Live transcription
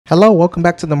Hello, welcome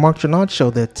back to the Marc Drouinaud Show,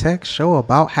 the tech show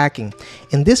about hacking.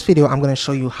 In this video, I'm going to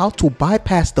show you how to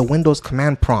bypass the Windows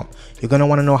command prompt. You're going to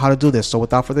want to know how to do this. So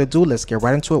without further ado, let's get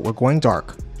right into it. We're going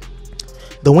dark.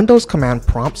 The Windows command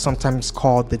prompt, sometimes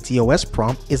called the DOS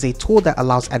prompt, is a tool that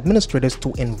allows administrators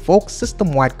to invoke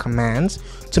system-wide commands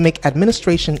to make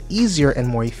administration easier and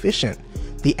more efficient.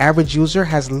 The average user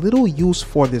has little use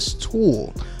for this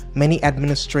tool. Many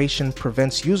administration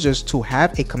prevents users to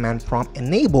have a command prompt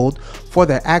enabled for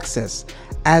their access,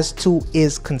 as to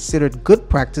is considered good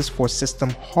practice for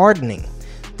system hardening.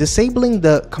 Disabling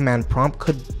the command prompt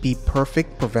could be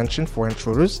perfect prevention for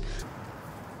intruders.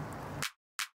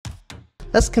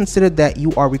 Let's consider that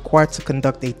you are required to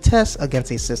conduct a test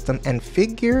against a system and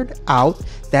figured out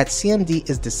that CMD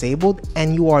is disabled,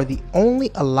 and you are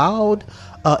only allowed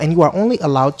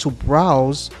to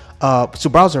browse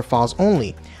browser files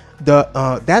only.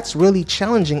 That's really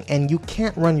challenging, and you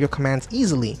can't run your commands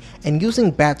easily, and using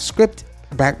bat scripts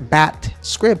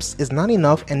is not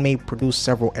enough and may produce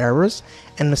several errors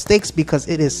and mistakes because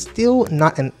it is still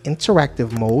not an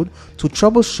interactive mode to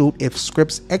troubleshoot if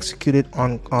scripts executed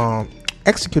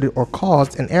or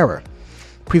caused an error.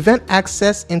 Prevent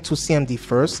access into CMD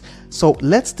first, so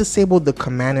let's disable the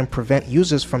command and prevent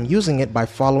users from using it by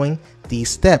following these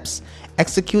steps.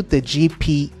 Execute the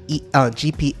gpedit.msc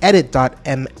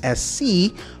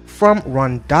from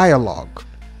run dialog.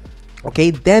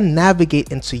 Okay, then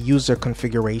navigate into user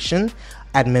configuration,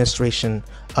 administrative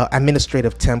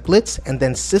templates, and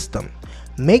then system.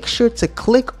 Make sure to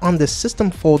click on the system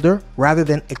folder rather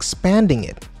than expanding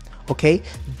it. Okay,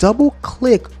 double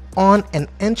click on an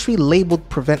entry labeled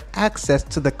prevent access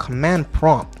to the command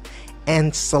prompt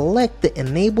and select the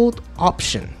enabled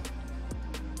option.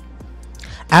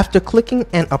 After clicking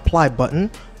an apply button,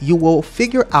 you will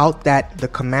figure out that the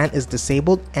command is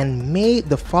disabled, and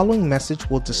the following message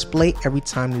will display every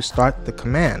time you start the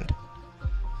command.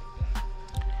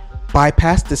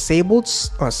 Bypass disabled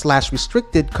 /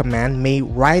 restricted command.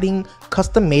 Writing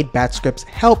custom-made bat scripts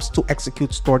helps to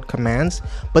execute stored commands,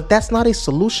 but that's not a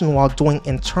solution while doing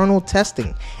internal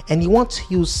testing, and you want to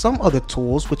use some other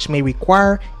tools which may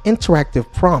require interactive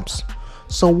prompts.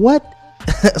 So what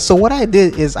I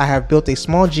did is I have built a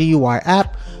small GUI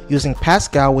app using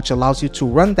Pascal, which allows you to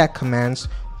run that commands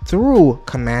through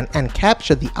command and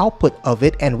capture the output of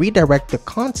it and redirect the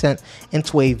content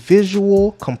into a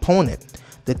visual component,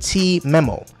 the T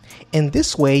memo. In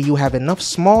this way, you have enough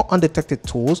small undetected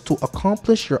tools to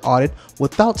accomplish your audit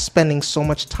without spending so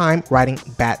much time writing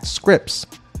bat scripts.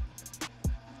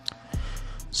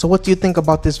 So what do you think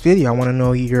about this video? I want to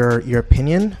know your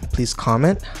opinion. Please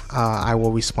comment. I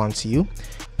will respond to you.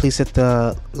 Please hit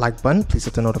the like button. Please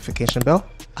hit the notification bell.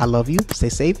 I love you. Stay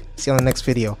safe. See you on the next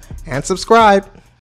video. And subscribe.